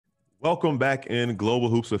Welcome back in Global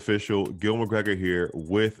Hoops official. Gil McGregor here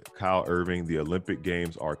with Kyle Irving. The Olympic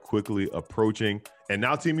Games are quickly approaching, and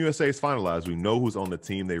now Team USA is finalized. We know who's on the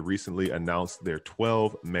team. They recently announced their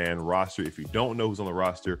 12-man roster. If you don't know who's on the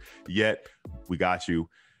roster yet, we got you.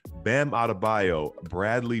 Bam Adebayo,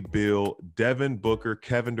 Bradley Beal, Devin Booker,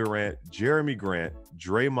 Kevin Durant, Jeremy Grant,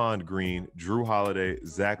 Draymond Green, Drew Holiday,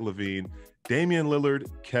 Zach LaVine, Damian Lillard,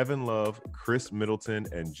 Kevin Love, Chris Middleton,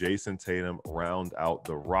 and Jason Tatum round out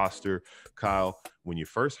the roster. Kyle, when you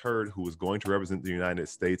first heard who was going to represent the United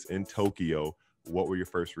States in Tokyo, what were your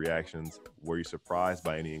first reactions? Were you surprised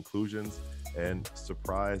by any inclusions and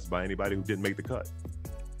surprised by anybody who didn't make the cut?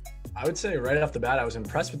 I would say right off the bat, I was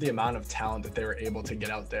impressed with the amount of talent that they were able to get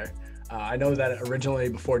out there. I know that originally,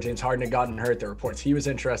 before James Harden had gotten hurt, there were reports he was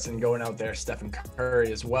interested in going out there. Stephen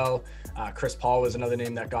Curry as well. Chris Paul was another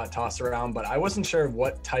name that got tossed around, but I wasn't sure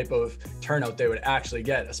what type of turnout they would actually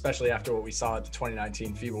get, especially after what we saw at the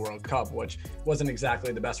 2019 FIBA World Cup, which wasn't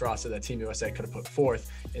exactly the best roster that Team USA could have put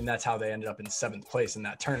forth, and that's how they ended up in 7th place in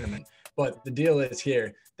that tournament. But the deal is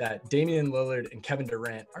here that Damian Lillard and Kevin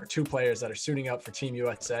Durant are two players that are suiting up for Team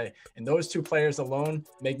USA. And those two players alone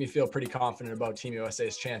make me feel pretty confident about Team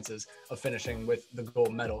USA's chances of finishing with the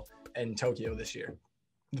gold medal in Tokyo this year.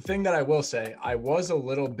 The thing that I will say, I was a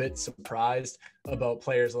little bit surprised about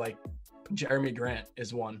players like Jeremy Grant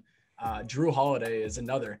is one. Drew Holiday is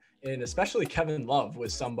another, and especially Kevin Love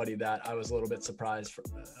was somebody that I was a little bit surprised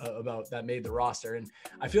about that made the roster. And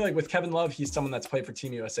I feel like with Kevin Love, he's someone that's played for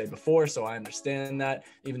Team USA before, so I understand that.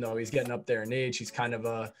 Even though he's getting up there in age, he's kind of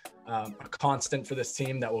a constant for this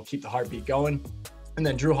team that will keep the heartbeat going. And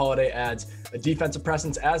then Drew Holiday adds a defensive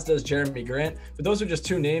presence, as does Jeremy Grant. But those are just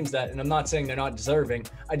two names that, and I'm not saying they're not deserving,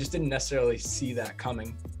 I just didn't necessarily see that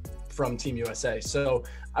coming from Team USA. So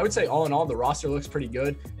I would say all in all, the roster looks pretty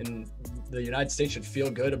good, and the United States should feel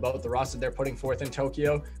good about the roster they're putting forth in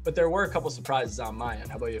Tokyo. But there were a couple surprises on my end.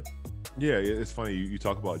 How about you? Yeah, it's funny. You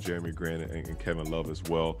talk about Jeremy Grant and Kevin Love as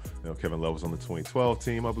well. You know, Kevin Love was on the 2012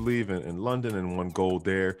 team, I believe, in London and won gold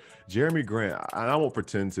there. Jeremy Grant, I won't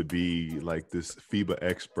pretend to be like this FIBA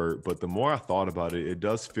expert, but the more I thought about it, it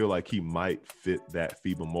does feel like he might fit that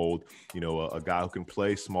FIBA mold. You know, a guy who can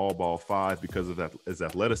play small ball 5 because of that, his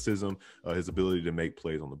athleticism, his ability to make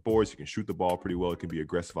plays on the boards. He can shoot the ball pretty well. He can be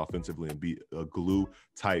aggressive offensively and be a glue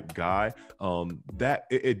type guy.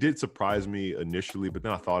 It did surprise me initially, but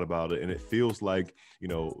then I thought about it, and it feels like, you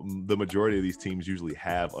know, the majority of these teams usually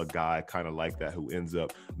have a guy kind of like that who ends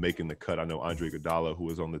up making the cut. I know Andre Iguodala, who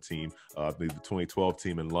was on the team, the 2012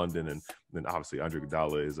 team in London, and then obviously Andre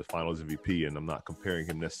Iguodala is a Finals MVP, and I'm not comparing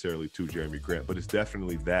him necessarily to Jeremy Grant, but it's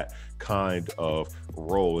definitely that kind of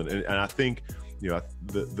role. And I think, you know,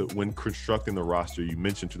 when constructing the roster, you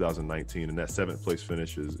mentioned 2019, and that 7th place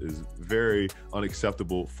finish is very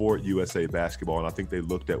unacceptable for USA basketball. And I think they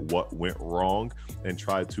looked at what went wrong and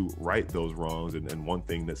tried to right those wrongs. And one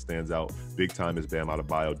thing that stands out big time is Bam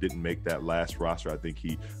Adebayo didn't make that last roster. I think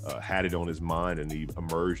he had it on his mind, and he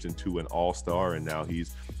emerged into an all-star, and now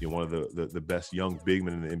he's, you know, one of the best young big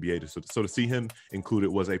men in the NBA. So to see him included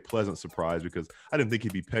was a pleasant surprise, because I didn't think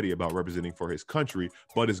he'd be petty about representing for his country,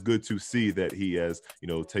 but it's good to see that he has, you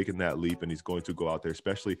know, taken that leap, and he's going to go out there,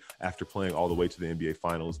 especially after playing all the way to the NBA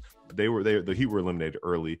Finals. The Heat were eliminated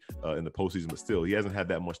early in the postseason, but still, he hasn't had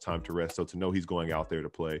that much time to rest. So to know he's going out there to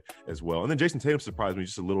play as well. And then Jason Tatum surprised me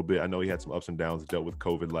just a little bit. I know he had some ups and downs, dealt with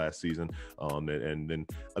COVID last season, and then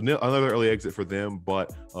another early exit for them,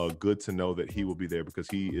 but good to know that he will be there, because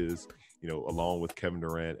he is, you know, along with Kevin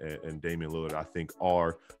Durant and Damian Lillard, I think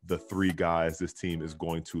are the 3 guys this team is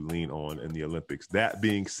going to lean on in the Olympics. That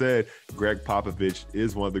being said, Gregg Popovich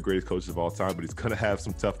is one of the greatest coaches of all time, but he's going to have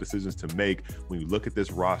some tough decisions to make when you look at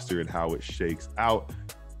this roster and how it shakes out.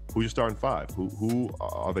 Who's your starting 5? Who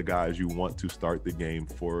are the guys you want to start the game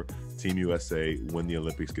for Team USA when the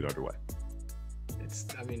Olympics get underway?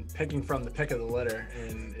 Picking from the pick of the litter,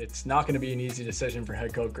 and it's not going to be an easy decision for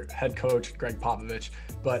head coach Gregg Popovich.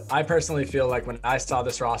 But I personally feel like when I saw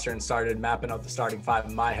this roster and started mapping out the starting 5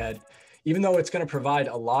 in my head, even though it's going to provide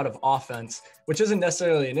a lot of offense, which isn't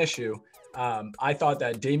necessarily an issue, I thought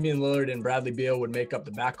that Damian Lillard and Bradley Beal would make up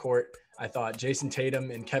the backcourt. I thought Jason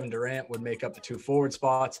Tatum and Kevin Durant would make up the 2 forward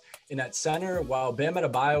spots. In at center, while Bam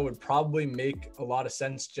Adebayo would probably make a lot of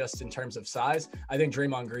sense just in terms of size, I think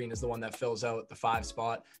Draymond Green is the one that fills out the 5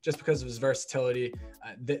 spot just because of his versatility.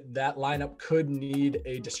 That lineup could need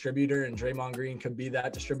a distributor, and Draymond Green could be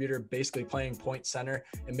that distributor, basically playing point center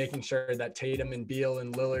and making sure that Tatum and Beal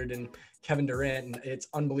and Lillard and Kevin Durant, and it's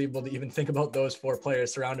unbelievable to even think about those 4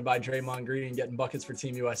 players surrounded by Draymond Green getting buckets for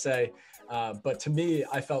Team USA. But to me,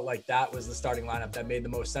 I felt like that that was the starting lineup that made the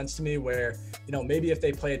most sense to me, where, you know, maybe if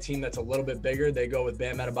they play a team that's a little bit bigger, they go with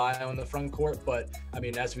Bam Adebayo in the front court. But I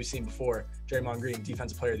mean, as we've seen before, Draymond Green,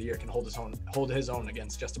 Defensive Player of the Year, can hold his own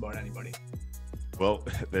against just about anybody. Well,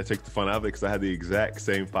 that takes the fun out of it, because I had the exact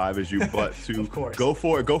same 5 as you, but to go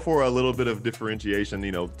for a little bit of differentiation,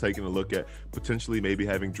 you know, taking a look at potentially maybe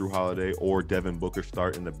having Jrue Holiday or Devin Booker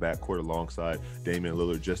start in the backcourt alongside Damian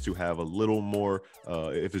Lillard, just to have a little more,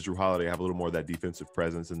 if it's Jrue Holiday, have a little more of that defensive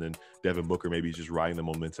presence, and then Devin Booker maybe just riding the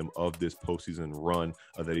momentum of this postseason run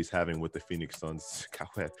that he's having with the Phoenix Suns.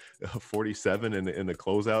 47 in the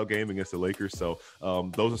closeout game against the Lakers. So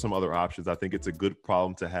those are some other options. I think it's a good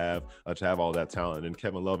problem to have all that talent. And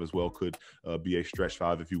Kevin Love as well could be a stretch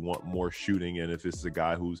 5 if you want more shooting, and if this is a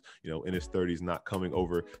guy who's, you know, in his 30s, not coming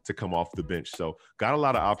over to come off the bench. So got a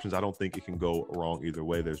lot of options. I don't think it can go wrong either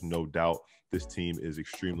way. There's no doubt this team is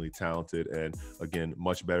extremely talented, and again,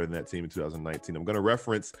 much better than that team in 2019. I'm going to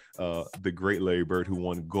reference the great Larry Bird, who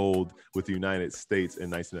won gold with the United States in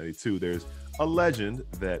 1992. There's a legend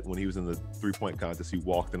that when he was in the three-point contest, he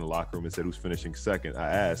walked in the locker room and said, "Who's finishing second?" I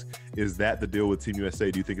asked, is that the deal with Team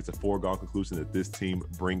USA? Do you think it's a foregone conclusion that this team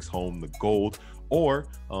brings home the gold? Or,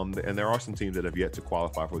 and there are some teams that have yet to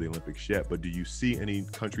qualify for the Olympics yet, but do you see any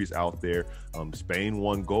countries out there? Spain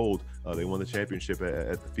won gold. They won the championship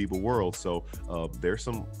at the FIBA World. So there's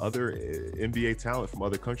some other NBA talent from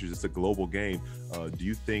other countries. It's a global game. Do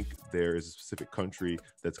you think there is a specific country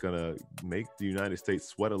that's going to make the United States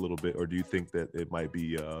sweat a little bit, or do you think that it might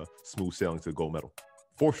be smooth sailing to the gold medal?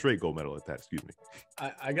 4 straight gold medal at that, excuse me.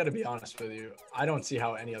 I got to be honest with you. I don't see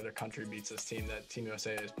how any other country beats this team that Team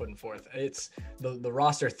USA is putting forth. It's the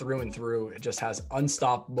roster through and through. It just has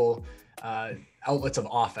unstoppable outlets of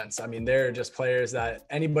offense. I mean, they're just players that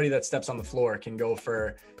anybody that steps on the floor can go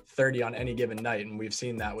for 30 on any given night. And we've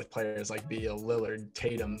seen that with players like Beal, Lillard,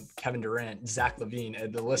 Tatum, Kevin Durant, Zach LaVine,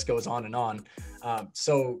 and the list goes on and on.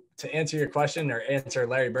 So to answer your question, or answer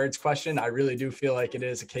Larry Bird's question, I really do feel like it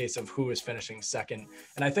is a case of who is finishing second.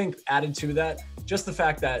 And I think added to that, just the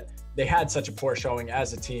fact that they had such a poor showing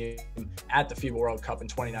as a team at the FIBA World Cup in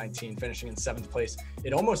 2019, finishing in 7th place,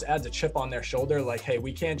 it almost adds a chip on their shoulder. Like, hey,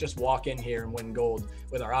 we can't just walk in here and win gold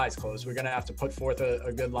with our eyes closed. We're going to have to put forth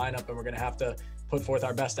a good lineup, and we're going to have to put forth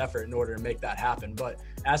our best effort in order to make that happen. But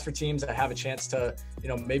as for teams that have a chance to, you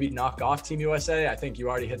know, maybe knock off Team USA, I think you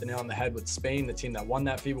already hit the nail on the head with Spain, the team that won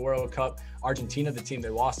that FIBA World Cup. Argentina, the team they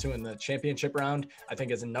lost to in the championship round, I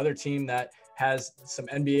think is another team that has some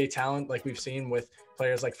NBA talent, like we've seen with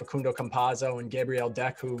players like Facundo Campazzo and Gabriel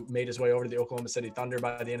Deck, who made his way over to the Oklahoma City Thunder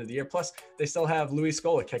by the end of the year. Plus, they still have Luis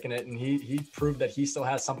Scola kicking it, and he proved that he still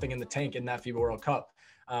has something in the tank in that FIBA World Cup.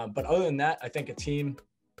 But other than that, I think a team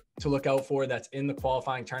to look out for that's in the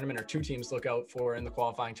qualifying tournament, or 2 teams to look out for in the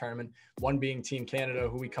qualifying tournament. One being Team Canada,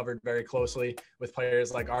 who we covered very closely with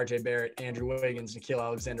players like RJ Barrett, Andrew Wiggins, Nickeil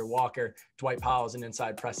Alexander-Walker, Dwight Powell is an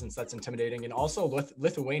inside presence that's intimidating. And also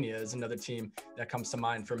Lithuania is another team that comes to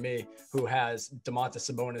mind for me, who has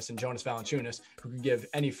Domantas Sabonis and Jonas Valanciunas, who could give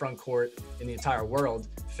any front court in the entire world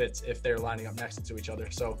fits if they're lining up next to each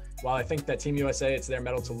other. So while I think that Team USA, it's their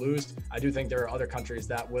medal to lose, I do think there are other countries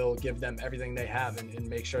that will give them everything they have and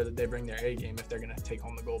make sure that they bring their A game if they're going to take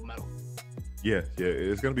home the gold medal. Yeah,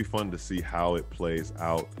 it's going to be fun to see how it plays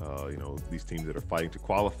out. You know, these teams that are fighting to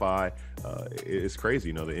qualify, it's crazy.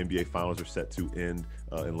 You know, the NBA finals are set to end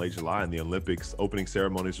in late July, and the Olympics opening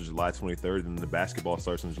ceremonies are July 23rd, and the basketball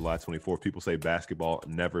starts on July 24th. People say basketball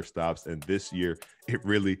never stops, and this year it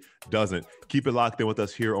really doesn't. Keep it locked in with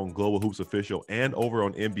us here on Global Hoops Official and over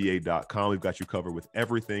on NBA.com. We've got you covered with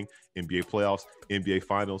everything: NBA playoffs, NBA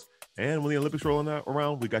finals, and when the Olympics rolling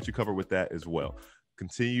around, we got you covered with that as well.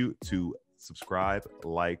 Continue to subscribe,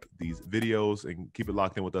 like these videos, and keep it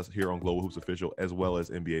locked in with us here on Global Hoops Official as well as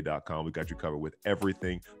NBA.com. We got you covered with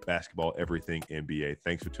everything basketball, everything NBA.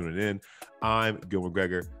 Thanks for tuning in. I'm Gil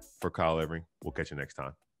McGregor for Kyle Irving. We'll catch you next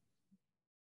time.